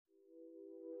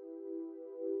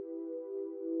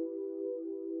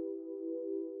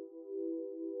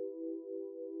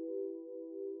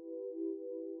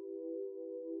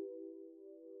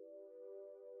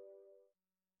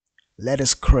Let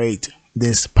us create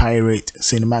this pirate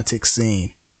cinematic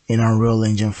scene in Unreal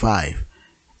Engine 5.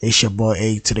 It's your boy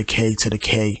A to the K to the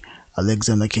K,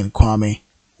 Alexander King Kwame.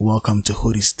 Welcome to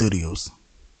Hoodie Studios.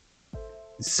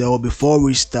 So before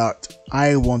we start,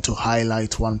 I want to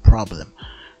highlight one problem.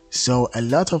 So a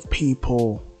lot of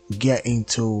people get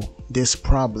into this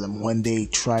problem when they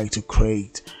try to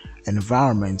create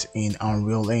environment in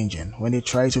Unreal Engine, when they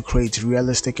try to create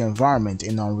realistic environment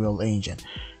in Unreal Engine.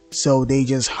 So they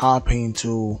just hop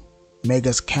into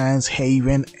Megascans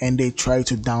Haven and they try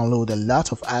to download a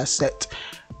lot of assets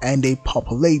and they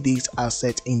populate these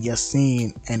assets in their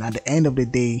scene, and at the end of the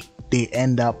day they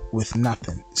end up with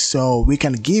nothing. So we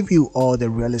can give you all the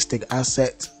realistic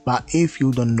assets, but if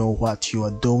you don't know what you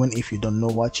are doing, if you don't know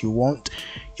what you want,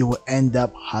 you will end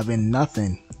up having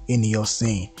nothing in your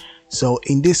scene. So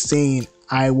in this scene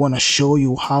I want to show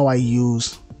you how I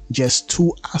use just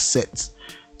 2 assets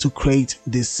to create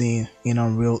this scene in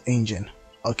Unreal Engine.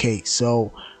 Okay,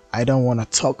 so I don't want to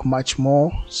talk much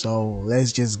more, so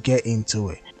let's just get into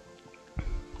it.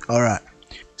 Alright,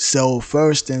 so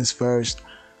first things first,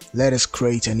 let us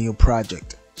create a new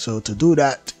project. So to do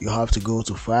that, you have to go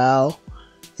to File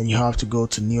and you have to go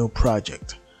to New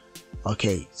Project.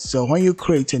 Okay, so when you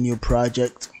create a new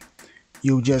project,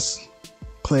 you just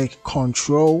click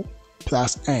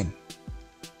Ctrl+N,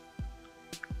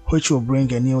 which will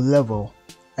bring a new level,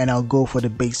 and I'll go for the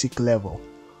basic level.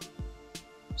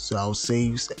 So I'll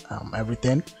save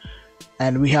everything,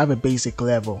 and we have a basic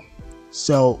level.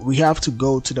 So we have to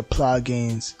go to the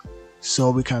plugins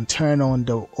so we can turn on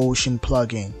the ocean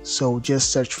plugin. So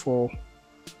just search for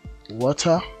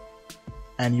water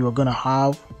and you're gonna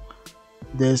have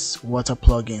this water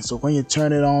plugin. So when you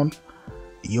turn it on,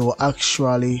 you will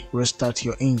actually restart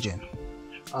your engine.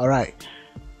 Alright,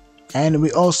 and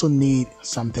we also need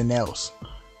something else.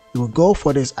 You will go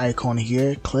for this icon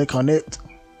here, click on it,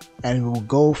 and we will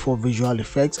go for visual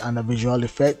effects. And the visual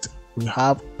effect, we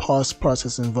have post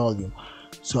processing volume.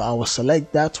 So I will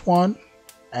select that one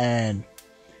and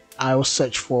I will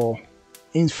search for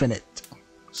infinite.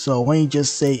 So when you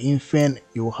just say infinite,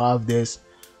 you will have this.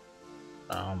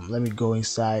 Let me go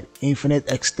inside infinite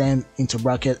extend into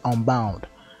bracket unbound.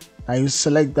 Now you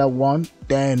select that one,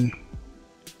 then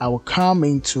I will come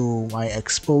into my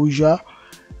exposure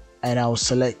and I will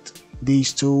select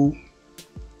these two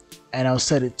and I'll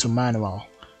set it to manual,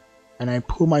 and I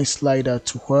pull my slider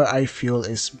to where I feel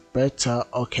is better,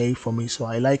 okay, for me. So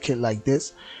I like it like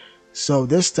this. So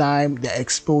this time the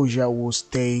exposure will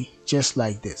stay just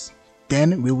like this.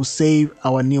 Then we will save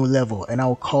our new level, and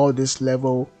I'll call this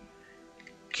level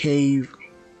Cave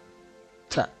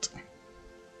Tat,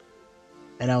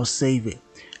 and I'll save it.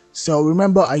 So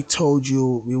remember I told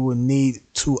you we will need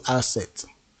 2 assets.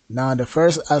 Now the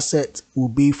first asset will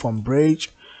be from Bridge,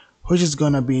 which is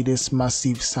gonna be this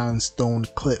massive sandstone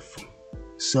cliff.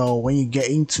 So when you get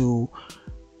into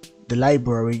the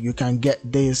library, you can get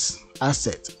this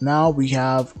asset. Now we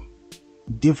have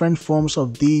different forms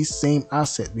of these same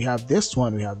asset. We have this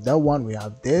one, we have that one, we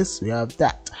have this, we have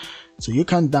that. So you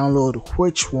can download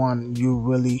which one you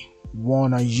really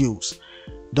wanna use.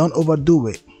 Don't overdo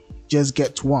it, just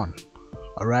get one.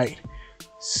 Alright,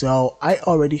 so I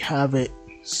already have it,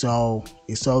 so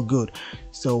it's all good.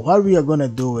 So what we are gonna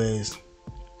do is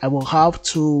I will have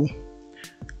to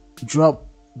drop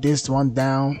this one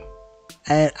down,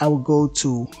 and I will go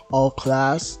to all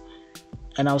class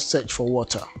and I'll search for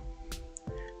water.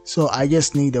 So I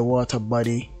just need a water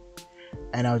body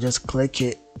and I'll just click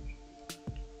it,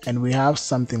 and we have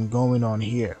something going on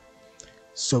here.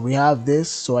 So we have this,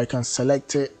 so I can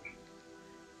select it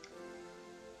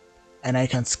and I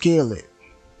can scale it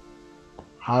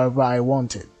however I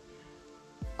want it.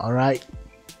 Alright,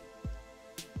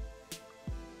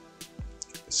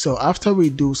 so after we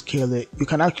do scale it, you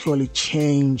can actually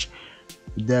change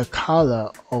the color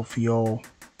of your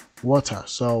water.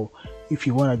 So if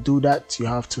you want to do that, you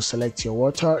have to select your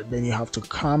water, then you have to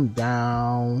come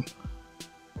down.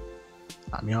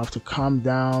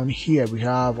 Here we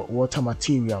have water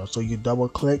material, so you double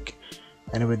click,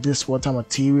 and with this water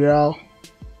material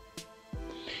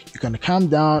you can come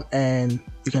down and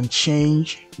you can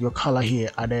change your color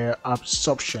here at the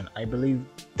absorption. I believe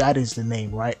that is the name,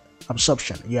 right?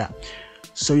 Absorption, yeah.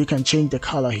 So you can change the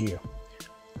color here.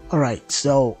 Alright,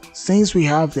 so since we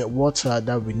have the water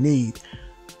that we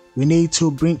need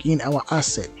to bring in our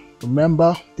asset.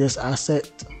 Remember this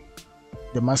asset,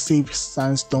 the massive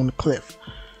sandstone cliff.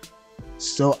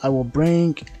 So I will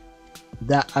bring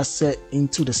that asset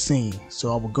into the scene.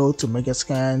 So I will go to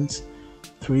Megascans,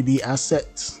 3D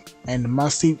assets, and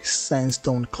massive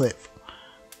sandstone cliff.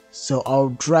 So I'll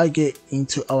drag it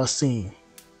into our scene.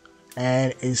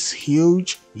 and it's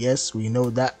huge. Yes, we know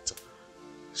that.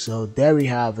 So there we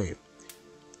have it.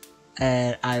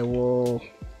 And I will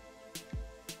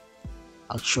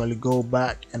actually go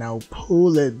back and I'll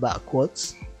pull it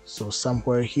backwards. So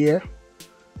somewhere here,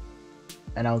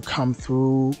 and I'll come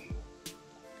through.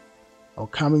 I'll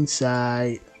come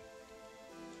inside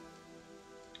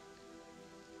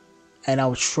and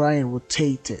I'll try and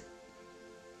rotate it.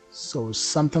 So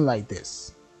something like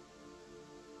this.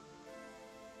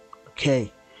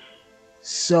 Okay,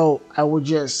 so I will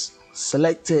just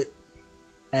select it,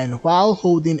 and while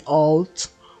holding Alt,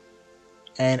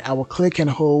 and I will click and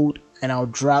hold and I'll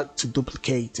drag to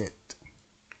duplicate it.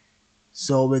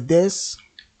 So with this,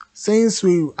 since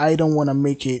I don't want to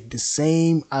make it the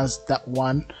same as that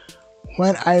one,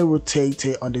 when I rotate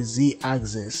it on the Z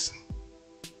axis,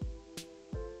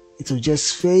 it will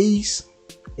just face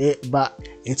it, but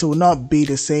it will not be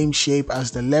the same shape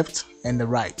as the left and the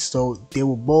right. So they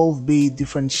will both be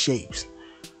different shapes.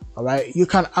 Alright, you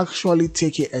can actually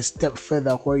take it a step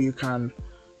further where you can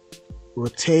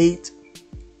rotate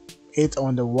it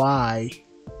on the Y.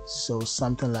 So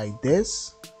something like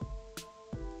this.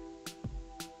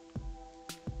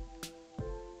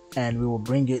 And we will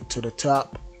bring it to the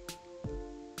top.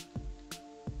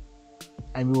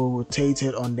 And we will rotate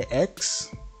it on the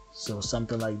X. So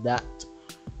something like that.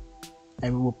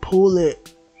 And we will pull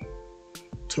it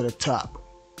to the top.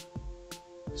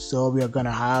 So we are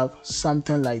gonna have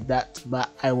something like that, but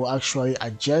I will actually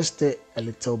adjust it a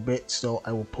little bit. So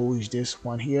I will push this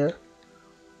one here.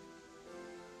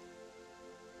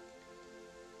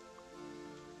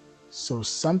 So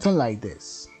something like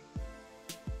this.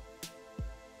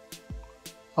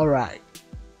 Alright.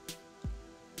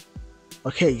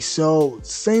 Okay, so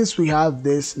since we have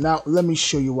this, now let me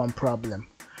show you one problem.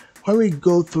 When we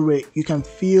go through it, you can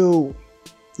feel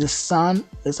the sun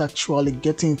is actually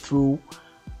getting through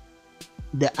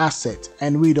the asset,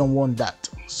 and we don't want that.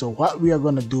 So what we are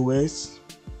going to do is,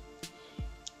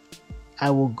 I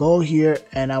will go here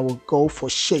and I will go for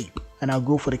shape, and I'll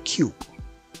go for the cube,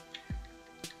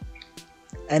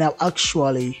 and I'll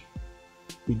actually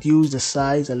reduce the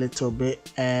size a little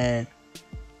bit, and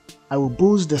I will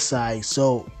boost the size.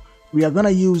 So we are going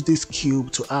to use this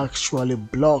cube to actually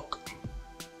block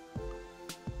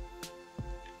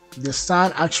the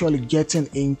sun actually getting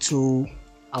into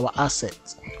our asset.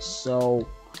 So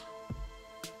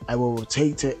I will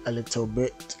rotate it a little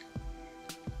bit,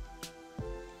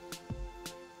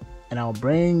 and I'll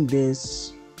bring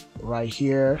this right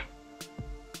here,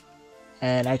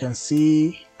 and I can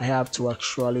see I have to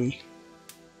actually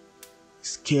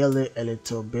scale it a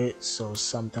little bit. So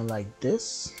something like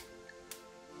this,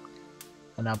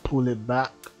 and I'll pull it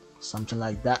back, something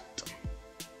like that.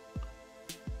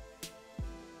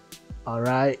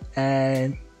 Alright,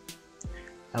 and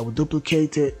I will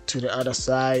duplicate it to the other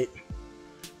side,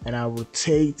 and I will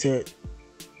rotate it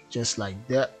just like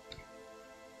that,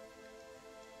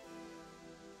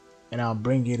 and I'll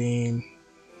bring it in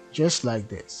just like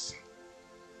this.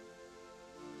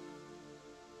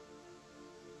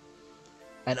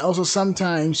 And also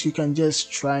sometimes you can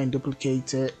just try and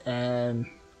duplicate it and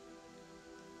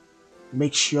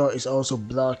make sure it's also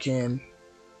blocking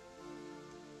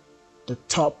the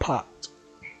top part.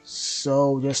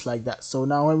 So just like that. So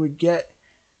now when we get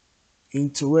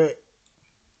into it,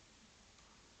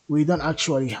 we don't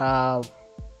actually have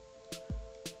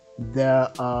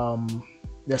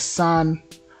the sun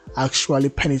actually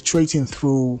penetrating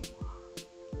through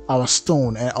our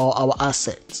stone and all our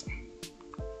assets.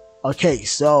 Okay,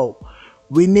 so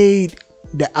we need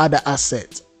the other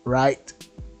asset, right?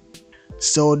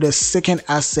 So the second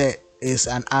asset is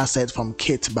an asset from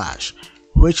Kit Bash,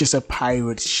 which is a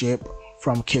pirate ship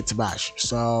from Kit Bash.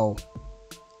 So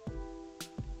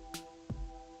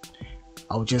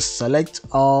I'll just select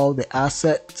all the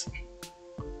assets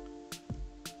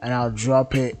and I'll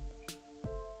drop it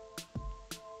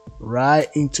right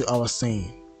into our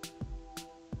scene.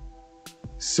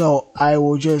 So I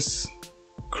will just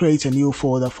create a new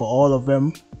folder for all of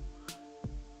them,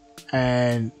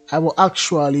 and I will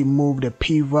actually move the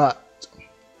pivot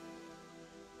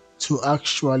to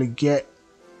actually get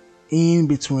in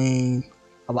between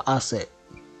our asset.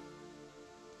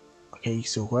 Okay,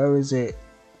 so where is it?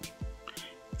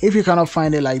 If you cannot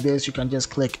find it like this, you can just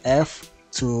click F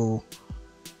to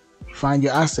find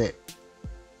your asset.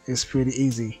 It's pretty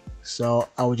easy. So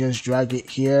I will just drag it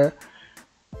here,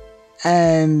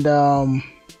 and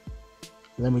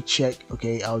let me check.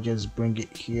 Okay, I'll just bring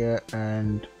it here,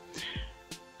 and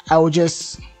I will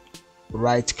just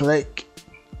right click,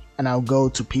 and I'll go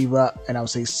to pivot, and I'll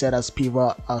say set as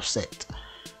pivot offset.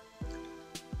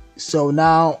 So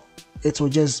now it will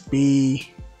just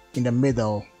be in the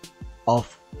middle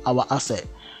of our asset.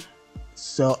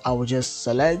 So I will just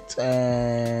select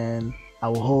and I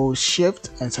will hold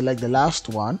shift and select the last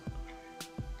one,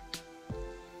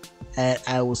 and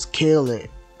I will scale it.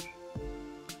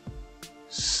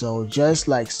 So just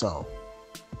like so.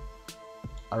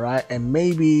 Alright, and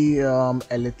maybe a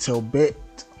little bit,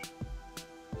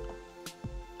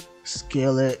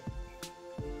 scale it.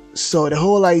 So the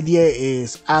whole idea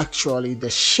is actually the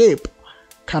shape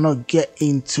cannot get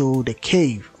into the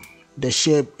cave. The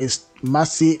shape is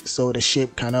massive, so the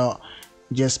shape cannot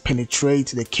just penetrate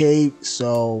the cave,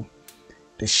 so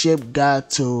the shape got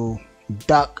to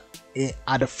duck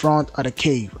at the front of the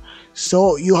cave.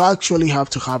 So you actually have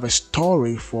to have a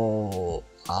story for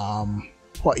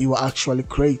what you are actually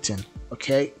creating.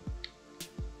 Okay,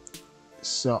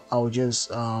 so I'll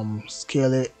just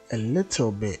scale it a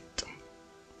little bit,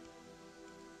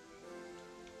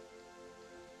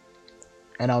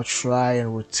 and I'll try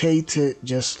and rotate it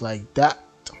just like that.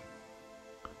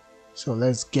 So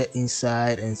let's get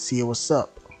inside and see what's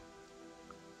up.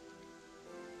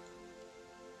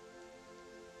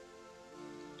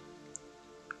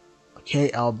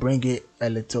 Okay, I'll bring it a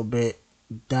little bit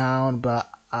down,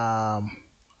 but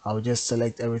I'll just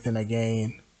select everything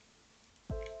again,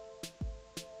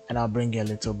 and I'll bring it a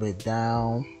little bit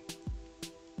down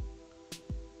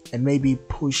and maybe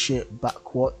push it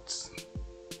backwards,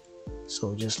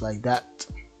 so just like that.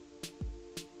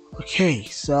 Okay,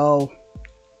 so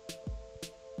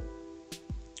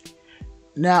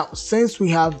now since we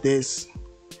have this,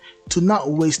 to not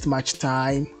waste much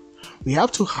time, we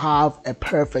have to have a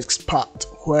perfect spot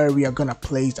where we are gonna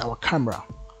place our camera.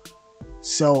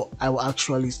 So I will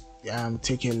actually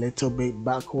take a little bit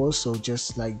backwards, so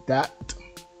just like that.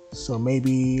 So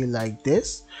maybe like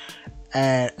this,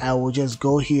 and I will just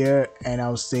go here and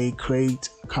I'll say create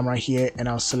camera here, and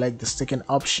I'll select the second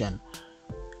option.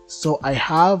 So I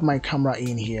have my camera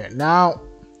in here. Now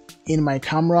in my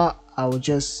camera, I will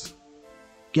just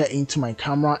get into my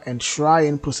camera and try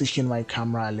and position my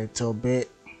camera a little bit,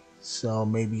 so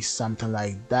maybe something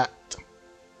like that.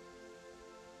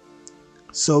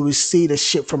 So we see the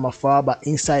ship from afar, but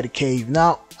inside the cave.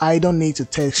 Now I don't need to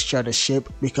texture the ship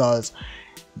because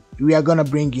we are gonna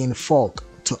bring in fog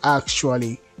to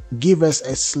actually give us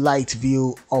a slight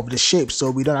view of the ship,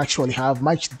 so we don't actually have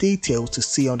much detail to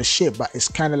see on the ship, but it's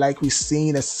kind of like we're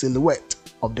seeing a silhouette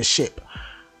of the ship.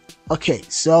 Okay,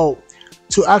 so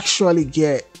to actually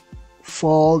get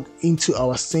fog into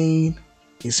our scene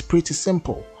is pretty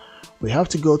simple. We have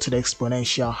to go to the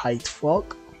exponential height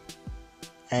fog,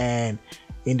 and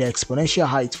in the exponential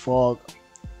height fog,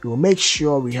 we will make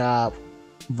sure we have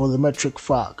volumetric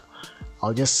fog.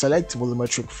 I'll just select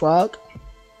volumetric fog,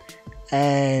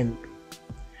 and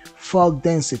fog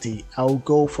density, I'll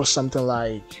go for something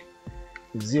like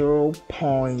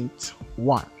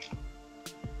 0.1.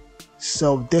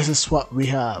 So this is what we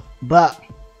have, but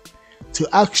to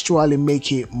actually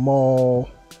make it more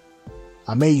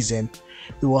amazing,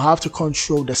 we will have to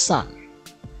control the sun.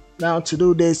 Now to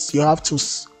do this, you have to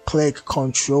click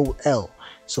Ctrl L.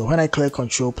 So when I click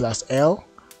Ctrl plus L,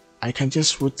 I can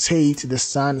just rotate the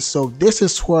sun. So this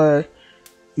is where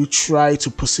you try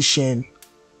to position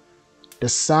the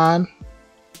sun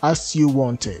as you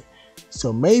want it.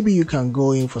 So maybe you can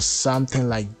go in for something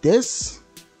like this.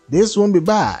 This won't be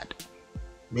bad.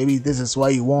 Maybe this is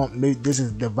what you want. Maybe this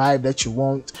is the vibe that you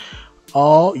want.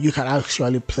 Or you can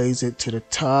actually place it to the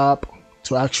top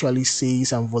to actually see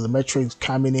some volumetrics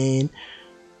coming in,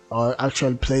 or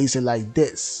actually place it like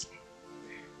this.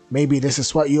 Maybe this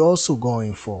is what you're also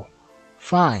going for.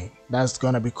 Fine, that's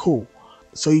gonna be cool.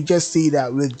 So you just see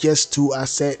that with just two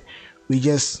assets, we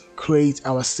just create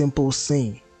our simple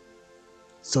scene.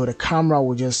 So the camera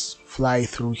will just fly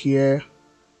through here.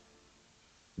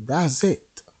 That's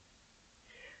it.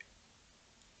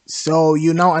 So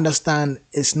you now understand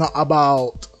it's not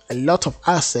about a lot of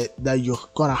asset that you're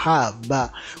gonna have,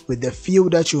 but with the few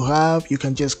that you have, you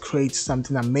can just create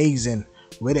something amazing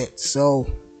with it.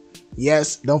 So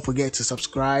yes, don't forget to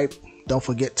subscribe, don't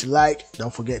forget to like,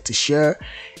 don't forget to share.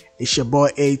 It's your boy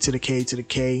A to the K to the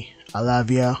K. I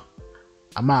love ya.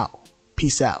 I'm out.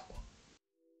 Peace out.